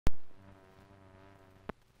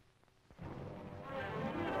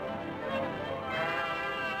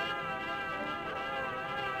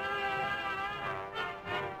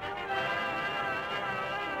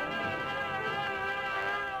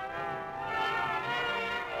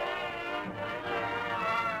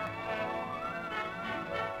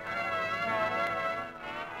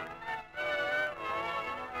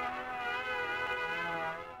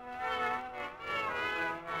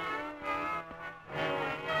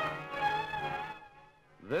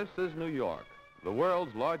This is New York, the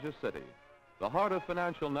world's largest city, the heart of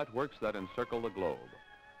financial networks that encircle the globe,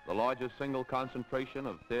 the largest single concentration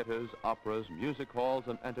of theaters, operas, music halls,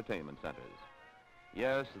 and entertainment centers.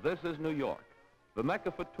 Yes, this is New York, the Mecca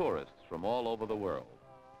for tourists from all over the world.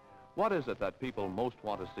 What is it that people most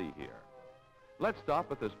want to see here? Let's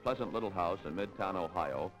stop at this pleasant little house in Midtown,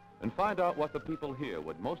 Ohio, and find out what the people here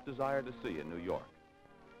would most desire to see in New York.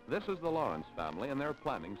 This is the Lawrence family, and they're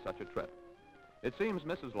planning such a trip. It seems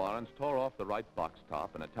Mrs. Lawrence tore off the right box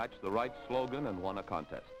top and attached the right slogan and won a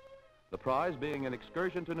contest. The prize being an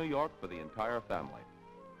excursion to New York for the entire family.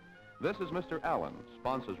 This is Mr. Allen,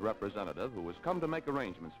 sponsor's representative, who has come to make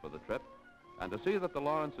arrangements for the trip and to see that the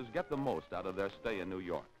Lawrences get the most out of their stay in New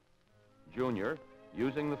York. Junior,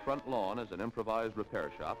 using the front lawn as an improvised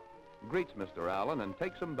repair shop, greets Mr. Allen and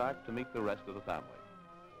takes him back to meet the rest of the family.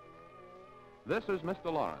 This is Mr.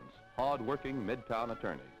 Lawrence, hard-working Midtown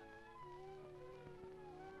attorney.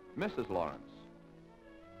 Mrs. Lawrence.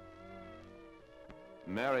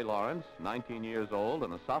 Mary Lawrence, 19 years old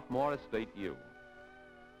and a sophomore at State U.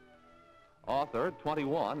 Arthur,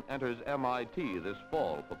 21, enters MIT this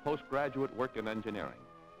fall for postgraduate work in engineering.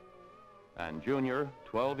 And Junior,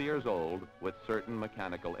 12 years old, with certain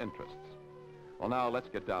mechanical interests. Well, now let's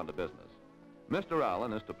get down to business. Mr.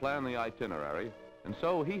 Allen is to plan the itinerary, and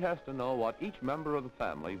so he has to know what each member of the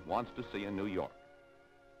family wants to see in New York.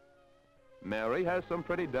 Mary has some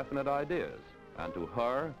pretty definite ideas, and to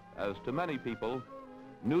her, as to many people,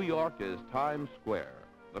 New York is Times Square,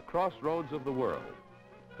 the crossroads of the world,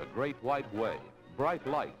 the Great White Way, bright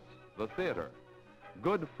lights, the theater,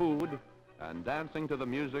 good food, and dancing to the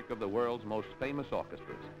music of the world's most famous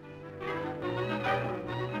orchestras.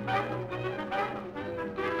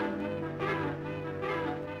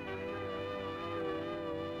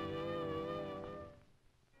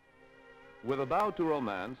 With a bow to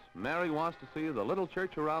romance, Mary wants to see the little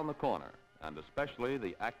church around the corner, and especially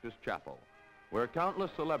the Actors' Chapel, where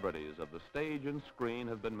countless celebrities of the stage and screen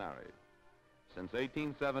have been married. Since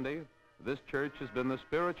 1870, this church has been the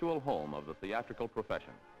spiritual home of the theatrical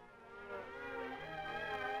profession.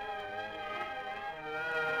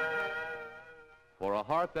 For a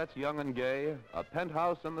heart that's young and gay, a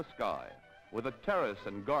penthouse in the sky, with a terrace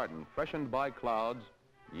and garden freshened by clouds,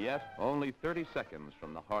 yet only 30 seconds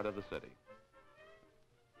from the heart of the city.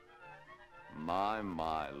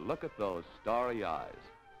 My, look at those starry eyes.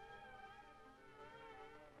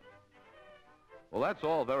 Well, that's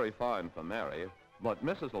all very fine for Mary, but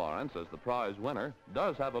Mrs. Lawrence, as the prize winner,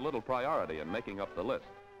 does have a little priority in making up the list.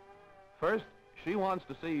 First, she wants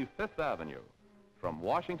to see Fifth Avenue, from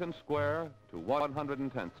Washington Square to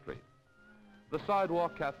 110th Street. The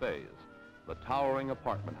sidewalk cafes, the towering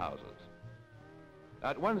apartment houses.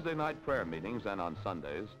 At Wednesday night prayer meetings and on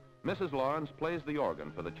Sundays, Mrs. Lawrence plays the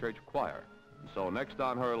organ for the church choir. So next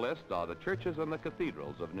on her list are the churches and the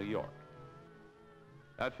cathedrals of New York.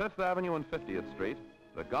 At 5th Avenue and 50th Street,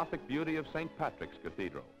 the Gothic beauty of St. Patrick's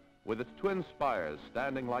Cathedral, with its twin spires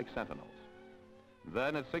standing like sentinels.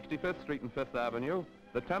 Then at 65th Street and 5th Avenue,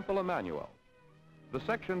 the Temple Emmanuel. The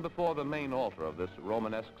section before the main altar of this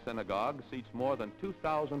Romanesque synagogue seats more than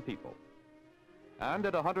 2,000 people. And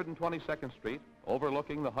at 122nd Street,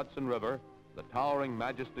 overlooking the Hudson River, the towering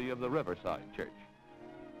majesty of the Riverside Church.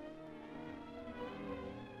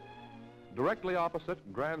 Directly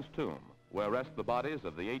opposite, Grant's tomb, where rest the bodies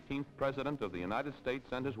of the 18th President of the United States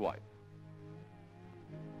and his wife.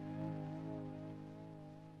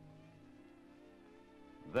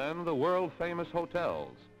 Then the world-famous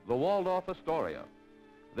hotels, the Waldorf Astoria.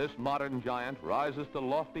 This modern giant rises to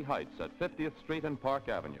lofty heights at 50th Street and Park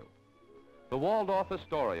Avenue. The Waldorf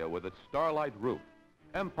Astoria with its starlight roof,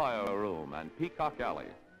 Empire Room, and Peacock Alley.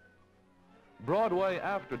 Broadway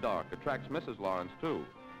After Dark attracts Mrs. Lawrence, too.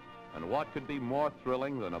 And what could be more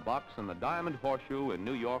thrilling than a box in the Diamond Horseshoe in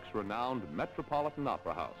New York's renowned Metropolitan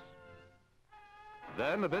Opera House?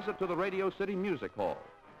 Then a visit to the Radio City Music Hall,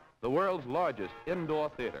 the world's largest indoor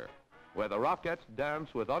theater, where the Rockettes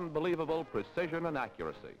dance with unbelievable precision and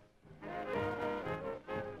accuracy.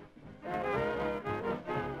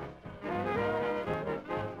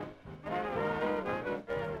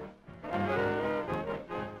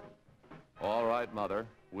 All right, Mother,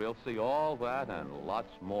 we'll see all that and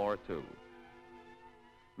lots more, too.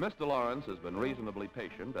 Mr. Lawrence has been reasonably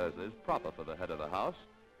patient, as is proper for the head of the house,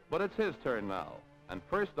 but it's his turn now, and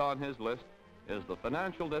first on his list is the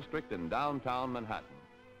financial district in downtown Manhattan.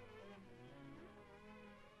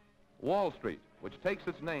 Wall Street, which takes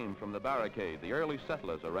its name from the barricade the early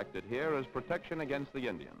settlers erected here as protection against the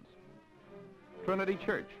Indians. Trinity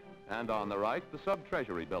Church, and on the right, the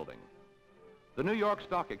Sub-Treasury Building. The New York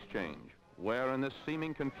Stock Exchange, where in this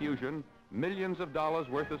seeming confusion, Millions of dollars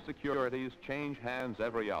worth of securities change hands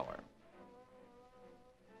every hour.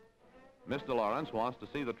 Mr. Lawrence wants to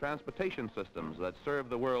see the transportation systems that serve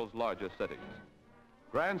the world's largest cities.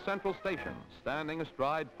 Grand Central Station, standing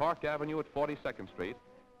astride Park Avenue at 42nd Street,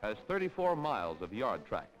 has 34 miles of yard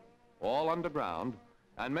track, all underground,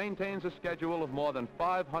 and maintains a schedule of more than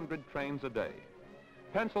 500 trains a day.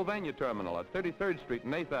 Pennsylvania Terminal at 33rd Street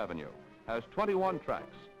and 8th Avenue has 21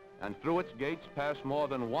 tracks, and through its gates pass more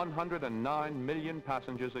than 109 million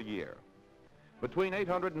passengers a year. Between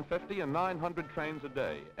 850 and 900 trains a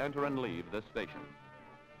day enter and leave this station.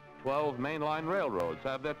 12 mainline railroads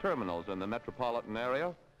have their terminals in the metropolitan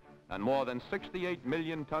area, and more than 68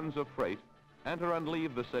 million tons of freight enter and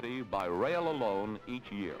leave the city by rail alone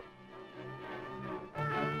each year.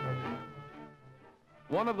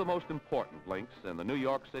 One of the most important links in the New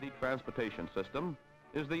York City transportation system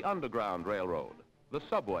is the Underground Railroad, the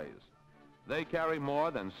subways. They carry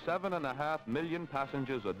more than 7.5 million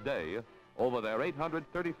passengers a day over their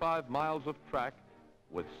 835 miles of track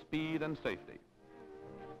with speed and safety.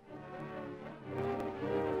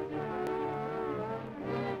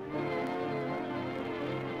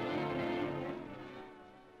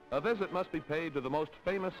 A visit must be paid to the most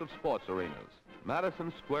famous of sports arenas,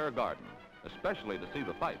 Madison Square Garden, especially to see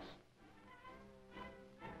the fights.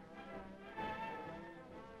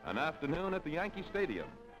 An afternoon at the Yankee Stadium.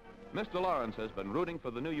 Mr. Lawrence has been rooting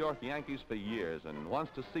for the New York Yankees for years and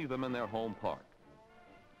wants to see them in their home park.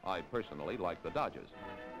 I personally like the Dodgers.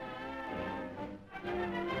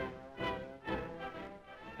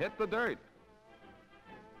 Hit the dirt.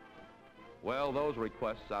 Well, those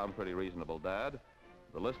requests sound pretty reasonable, Dad.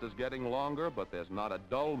 The list is getting longer, but there's not a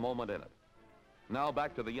dull moment in it. Now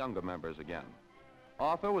back to the younger members again.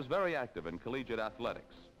 Arthur was very active in collegiate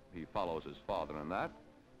athletics. He follows his father in that.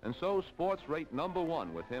 And so sports rate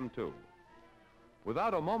 #1 with him, too.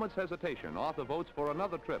 Without a moment's hesitation, Arthur votes for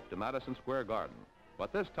another trip to Madison Square Garden,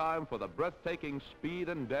 but this time for the breathtaking speed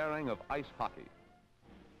and daring of ice hockey.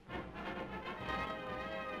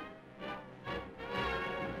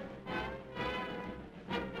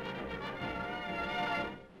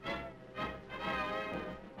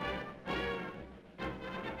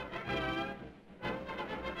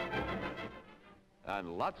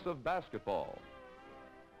 And lots of basketball.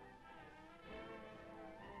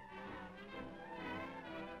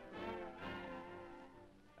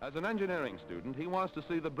 As an engineering student, he wants to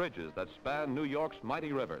see the bridges that span New York's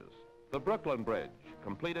mighty rivers. The Brooklyn Bridge,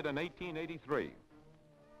 completed in 1883.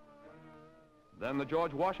 Then the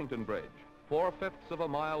George Washington Bridge, 4/5 of a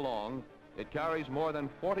mile long. It carries more than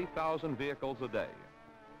 40,000 vehicles a day.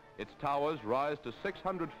 Its towers rise to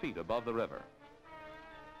 600 feet above the river.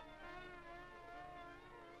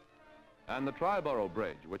 And the Triborough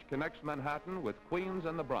Bridge, which connects Manhattan with Queens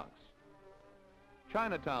and the Bronx.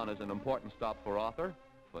 Chinatown is an important stop for Arthur.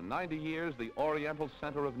 For 90 years, the Oriental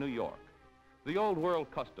center of New York. The old world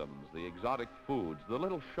customs, the exotic foods, the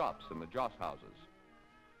little shops and the joss houses.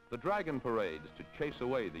 The dragon parades to chase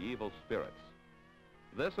away the evil spirits.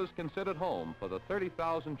 This is considered home for the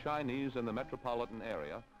 30,000 Chinese in the metropolitan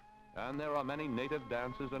area, and there are many native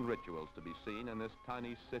dances and rituals to be seen in this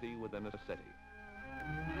tiny city within a city.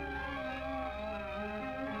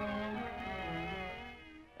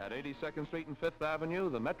 At 82nd Street and 5th Avenue,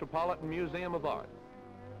 the Metropolitan Museum of Art.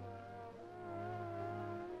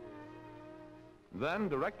 Then,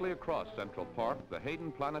 directly across Central Park, the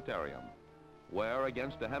Hayden Planetarium, where,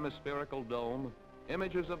 against a hemispherical dome,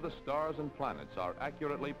 images of the stars and planets are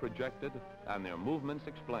accurately projected and their movements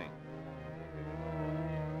explained.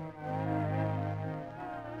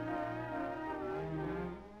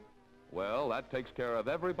 Well, that takes care of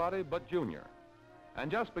everybody but Junior.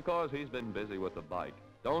 And just because he's been busy with the bike,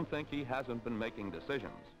 don't think he hasn't been making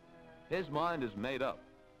decisions. His mind is made up.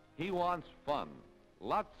 He wants fun.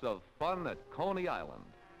 Lots of fun at Coney Island.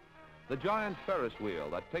 The giant Ferris wheel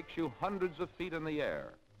that takes you hundreds of feet in the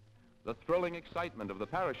air. The thrilling excitement of the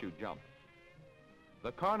parachute jump.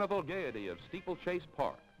 The carnival gaiety of Steeplechase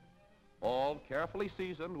Park. All carefully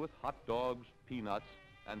seasoned with hot dogs, peanuts,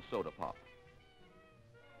 and soda pop.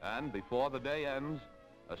 And before the day ends,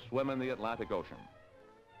 a swim in the Atlantic Ocean.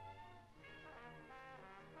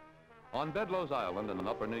 On Bedloe's Island in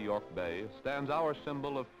Upper New York Bay stands our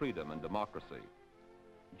symbol of freedom and democracy.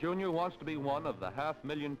 Junior wants to be one of the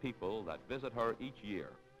 500,000 people that visit her each year.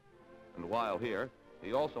 And while here,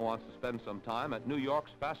 he also wants to spend some time at New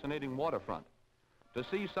York's fascinating waterfront to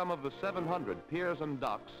see some of the 700 piers and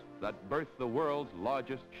docks that berth the world's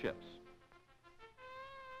largest ships.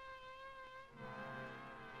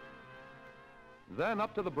 Then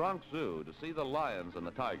up to the Bronx Zoo to see the lions and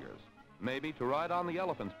the tigers, maybe to ride on the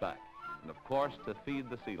elephant's back, and of course to feed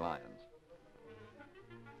the sea lions.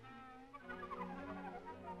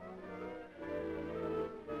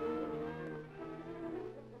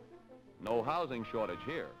 No housing shortage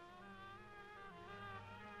here.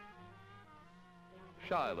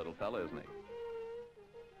 Shy little fella, isn't he?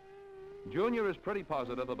 Junior is pretty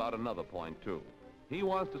positive about another point, too. He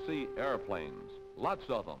wants to see airplanes, lots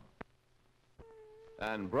of them.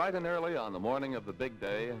 And bright and early on the morning of the big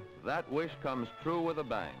day, that wish comes true with a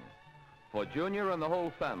bang. For Junior and the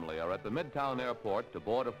whole family are at the Midtown Airport to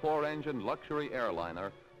board a 4-engine luxury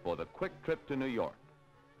airliner for the quick trip to New York.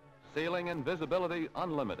 Ceiling and visibility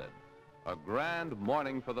unlimited. A grand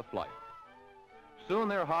morning for the flight. Soon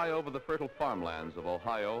they're high over the fertile farmlands of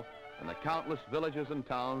Ohio and the countless villages and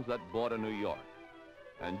towns that border New York.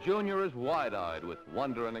 And Junior is wide-eyed with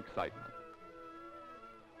wonder and excitement.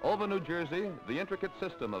 Over New Jersey, the intricate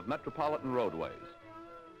system of metropolitan roadways.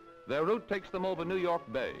 Their route takes them over New York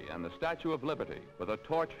Bay and the Statue of Liberty with a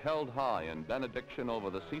torch held high in benediction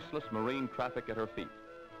over the ceaseless marine traffic at her feet.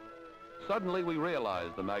 Suddenly we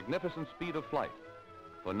realize the magnificent speed of flight,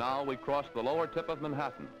 for now we cross the lower tip of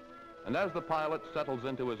Manhattan, and as the pilot settles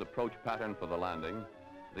into his approach pattern for the landing,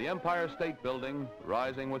 the Empire State Building,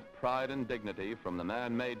 rising with pride and dignity from the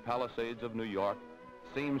man-made palisades of New York,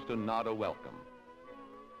 seems to nod a welcome.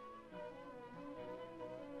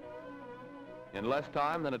 In less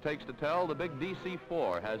time than it takes to tell, the big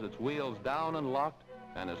DC-4 has its wheels down and locked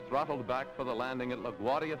and is throttled back for the landing at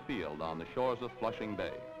LaGuardia Field on the shores of Flushing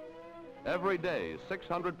Bay. Every day,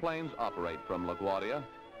 600 planes operate from LaGuardia,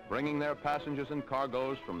 bringing their passengers and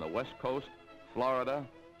cargoes from the West Coast, Florida,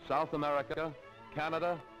 South America,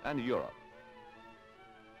 Canada, and Europe.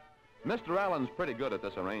 Mr. Allen's pretty good at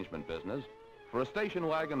this arrangement business, for a station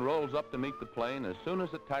wagon rolls up to meet the plane as soon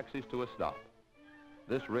as it taxis to a stop.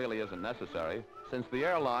 This really isn't necessary, since the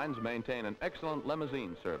airlines maintain an excellent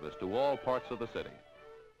limousine service to all parts of the city.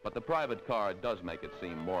 But the private car does make it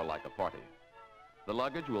seem more like a party. The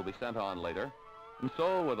luggage will be sent on later, and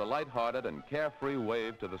so with a light-hearted and carefree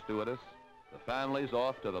wave to the stewardess, the family's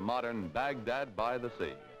off to the modern Baghdad by the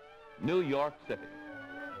Sea, New York City.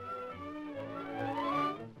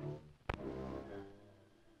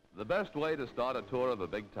 The best way to start a tour of a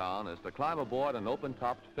big town is to climb aboard an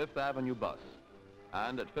open-topped Fifth Avenue bus.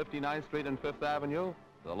 And at 59th Street and Fifth Avenue,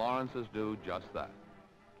 the Lawrences do just that.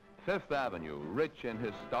 Fifth Avenue, rich in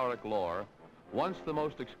historic lore, once the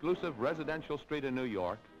most exclusive residential street in New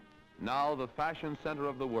York, now the fashion center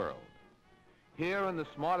of the world. Here in the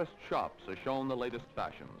smartest shops are shown the latest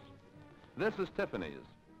fashions. This is Tiffany's,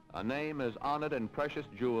 a name as honored in precious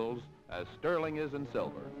jewels as sterling is in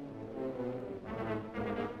silver.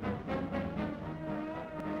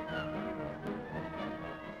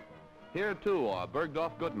 Here, too, are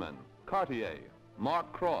Bergdorf Goodman, Cartier,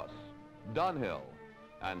 Mark Cross, Dunhill,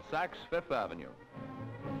 and Saks Fifth Avenue.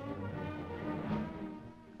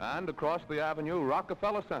 And across the avenue,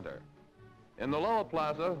 Rockefeller Center. In the lower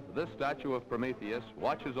plaza, this statue of Prometheus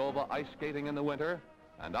watches over ice skating in the winter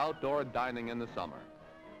and outdoor dining in the summer.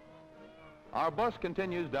 Our bus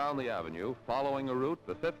continues down the avenue, following a route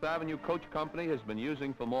the Fifth Avenue Coach Company has been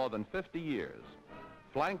using for more than 50 years.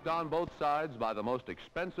 Flanked on both sides by the most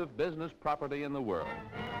expensive business property in the world.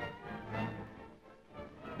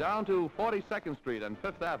 Down to 42nd Street and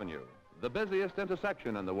Fifth Avenue, the busiest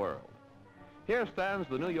intersection in the world. Here stands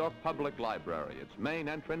the New York Public Library, its main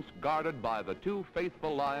entrance guarded by the two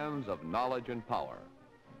faithful lions of knowledge and power.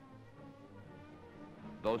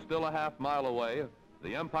 Though still a half-mile away,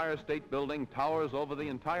 the Empire State Building towers over the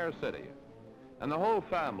entire city, and the whole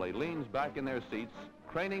family leans back in their seats,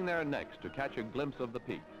 craning their necks to catch a glimpse of the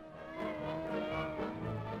peak.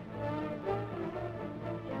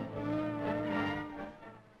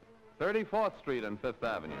 "34th Street and Fifth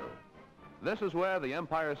Avenue. This is where the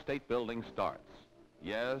Empire State Building starts.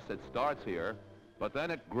 Yes, it starts here, but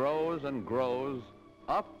then it grows and grows,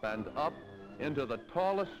 up and up, into the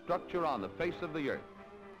tallest structure on the face of the earth.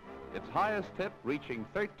 Its highest tip reaching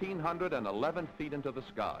 1,311 feet into the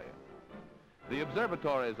sky. The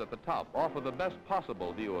observatories at the top offer the best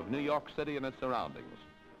possible view of New York City and its surroundings,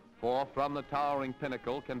 for from the towering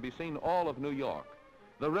pinnacle can be seen all of New York,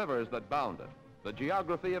 the rivers that bound it, the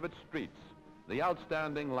geography of its streets, the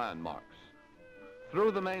outstanding landmarks.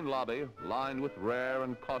 Through the main lobby, lined with rare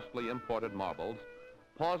and costly imported marbles,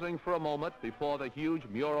 pausing for a moment before the huge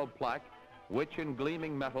mural plaque, which in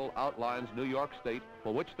gleaming metal outlines New York State,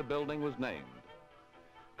 for which the building was named.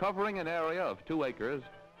 Covering an area of 2 acres,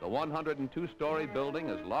 the 102-story building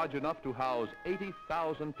is large enough to house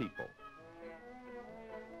 80,000 people.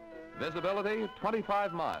 Visibility,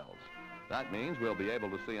 25 miles. That means we'll be able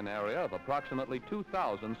to see an area of approximately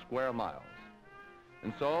 2,000 square miles.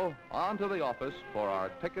 And so, on to the office for our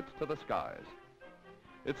tickets to the skies.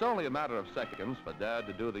 It's only a matter of seconds for Dad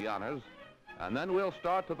to do the honors, And then we'll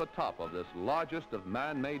start to the top of this largest of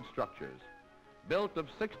man-made structures, built of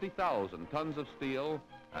 60,000 tons of steel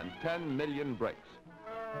and 10 million bricks.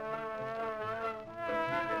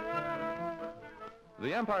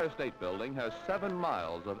 The Empire State Building has 7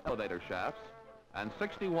 miles of elevator shafts and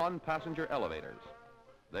 61 passenger elevators.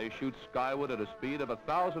 They shoot skyward at a speed of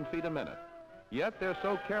 1,000 feet a minute, yet they're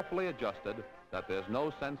so carefully adjusted that there's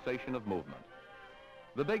no sensation of movement.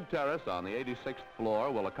 The big terrace on the 86th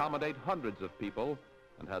floor will accommodate hundreds of people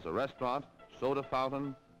and has a restaurant, soda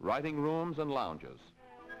fountain, writing rooms, and lounges.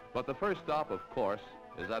 But the first stop, of course,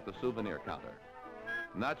 is at the souvenir counter.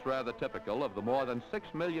 And that's rather typical of the more than 6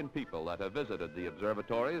 million people that have visited the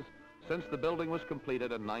observatories since the building was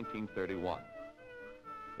completed in 1931.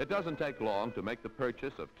 It doesn't take long to make the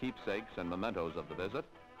purchase of keepsakes and mementos of the visit,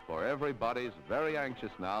 for everybody's very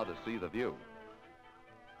anxious now to see the view.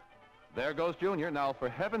 There goes Junior. Now, for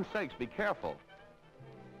heaven's sakes, be careful.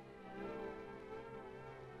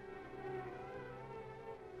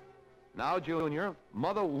 Now, Junior,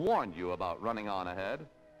 Mother warned you about running on ahead.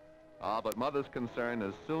 But Mother's concern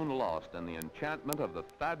is soon lost in the enchantment of the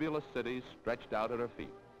fabulous cities stretched out at her feet.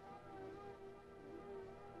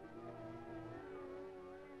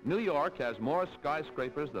 New York has more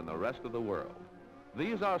skyscrapers than the rest of the world.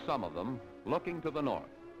 These are some of them, looking to the north.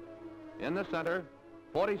 In the center,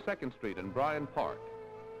 42nd Street and Bryant Park.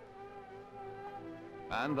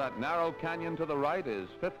 And that narrow canyon to the right is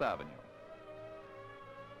Fifth Avenue.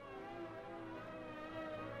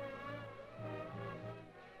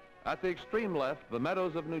 At the extreme left, the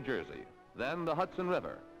meadows of New Jersey, then the Hudson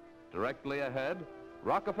River. Directly ahead,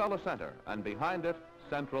 Rockefeller Center, and behind it,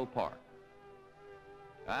 Central Park.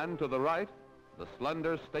 And to the right, the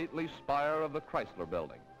slender, stately spire of the Chrysler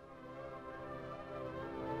Building.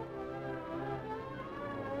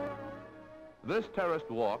 This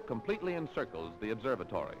terraced walk completely encircles the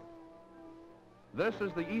observatory. This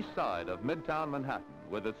is the east side of Midtown Manhattan,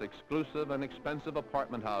 with its exclusive and expensive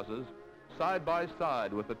apartment houses, side by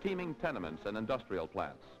side with the teeming tenements and industrial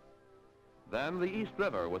plants. Then the East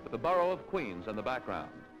River with the borough of Queens in the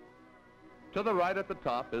background. To the right at the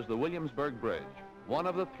top is the Williamsburg Bridge, one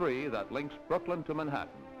of the 3 that links Brooklyn to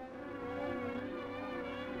Manhattan.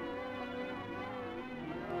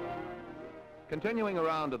 Continuing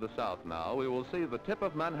around to the south now, we will see the tip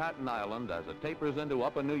of Manhattan Island as it tapers into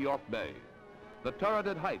Upper New York Bay. The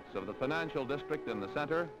turreted heights of the financial district in the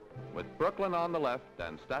center, with Brooklyn on the left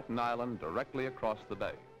and Staten Island directly across the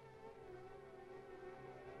bay.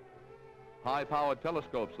 High-powered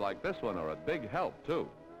telescopes like this one are a big help, too.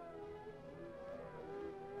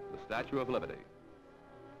 The Statue of Liberty.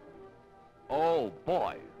 Oh,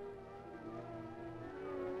 boy!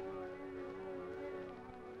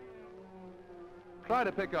 Try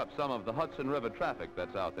to pick up some of the Hudson River traffic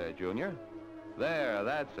that's out there, Junior. There,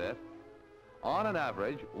 that's it. On an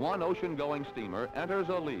average, one ocean-going steamer enters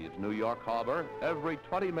or leaves New York Harbor every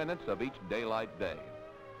 20 minutes of each daylight day.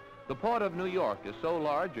 The port of New York is so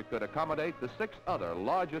large it could accommodate the 6 other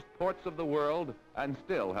largest ports of the world and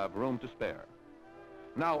still have room to spare.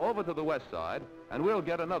 Now over to the west side, and we'll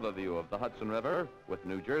get another view of the Hudson River, with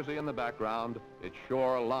New Jersey in the background, its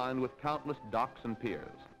shore lined with countless docks and piers.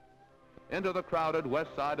 Into the crowded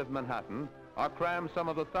west side of Manhattan are crammed some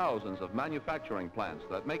of the thousands of manufacturing plants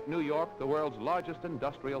that make New York the world's largest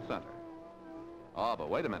industrial center. But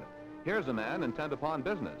wait a minute. Here's a man intent upon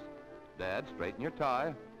business. Dad, straighten your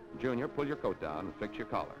tie. Junior, pull your coat down and fix your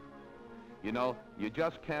collar. You know, you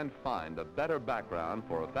just can't find a better background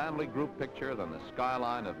for a family group picture than the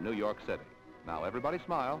skyline of New York City. Now, everybody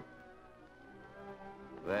smile.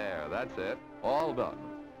 There, that's it. All done.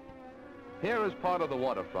 Here is part of the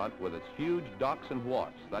waterfront with its huge docks and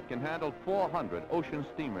wharfs that can handle 400 ocean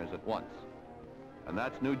steamers at once. And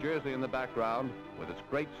that's New Jersey in the background with its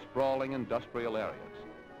great sprawling industrial areas.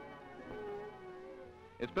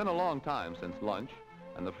 It's been a long time since lunch,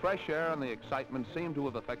 and the fresh air and the excitement seem to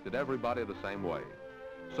have affected everybody the same way.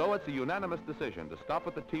 So it's a unanimous decision to stop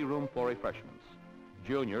at the tea room for refreshments.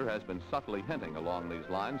 Junior has been subtly hinting along these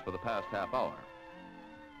lines for the past half hour.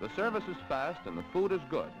 The service is fast and the food is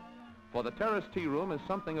good, for the terrace tea room is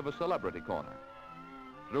something of a celebrity corner.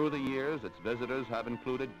 Through the years, its visitors have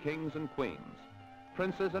included kings and queens,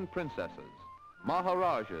 princes and princesses,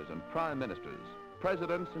 maharajas and prime ministers,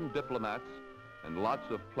 presidents and diplomats, and lots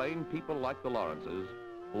of plain people like the Lawrences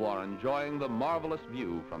who are enjoying the marvelous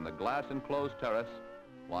view from the glass-enclosed terrace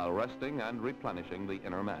while resting and replenishing the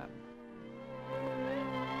inner man.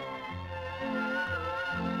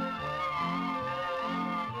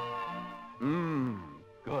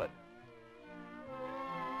 Good.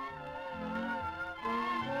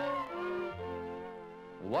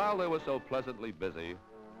 While they were so pleasantly busy,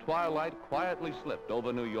 twilight quietly slipped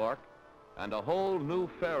over New York, and a whole new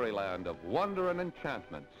fairyland of wonder and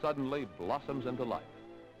enchantment suddenly blossoms into life.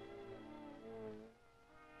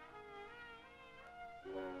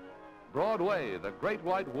 Broadway, the Great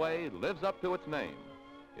White Way, lives up to its name.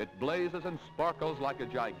 It blazes and sparkles like a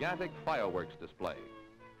gigantic fireworks display.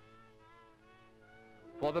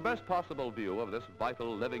 For the best possible view of this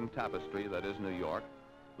vital living tapestry that is New York,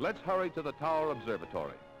 let's hurry to the Tower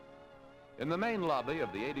Observatory. In the main lobby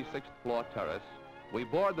of the 86th floor terrace, we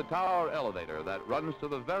board the tower elevator that runs to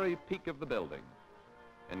the very peak of the building.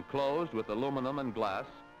 Enclosed with aluminum and glass,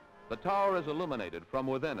 the tower is illuminated from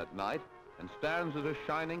within at night and stands as a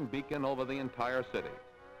shining beacon over the entire city.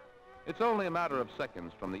 It's only a matter of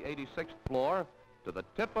seconds from the 86th floor to the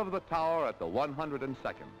tip of the tower at the 102nd,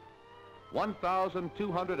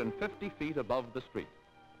 1,250 feet above the street.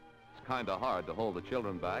 It's kind of hard to hold the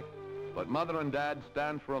children back, but Mother and Dad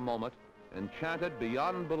stand for a moment, enchanted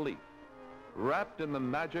beyond belief, wrapped in the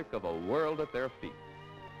magic of a world at their feet.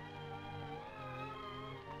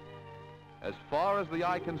 As far as the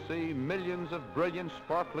eye can see, millions of brilliant,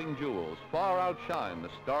 sparkling jewels far outshine the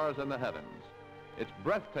stars in the heavens. It's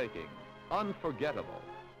breathtaking, unforgettable.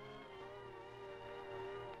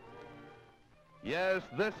 Yes,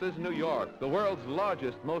 this is New York, the world's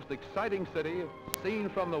largest, most exciting city, seen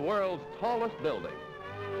from the world's tallest building.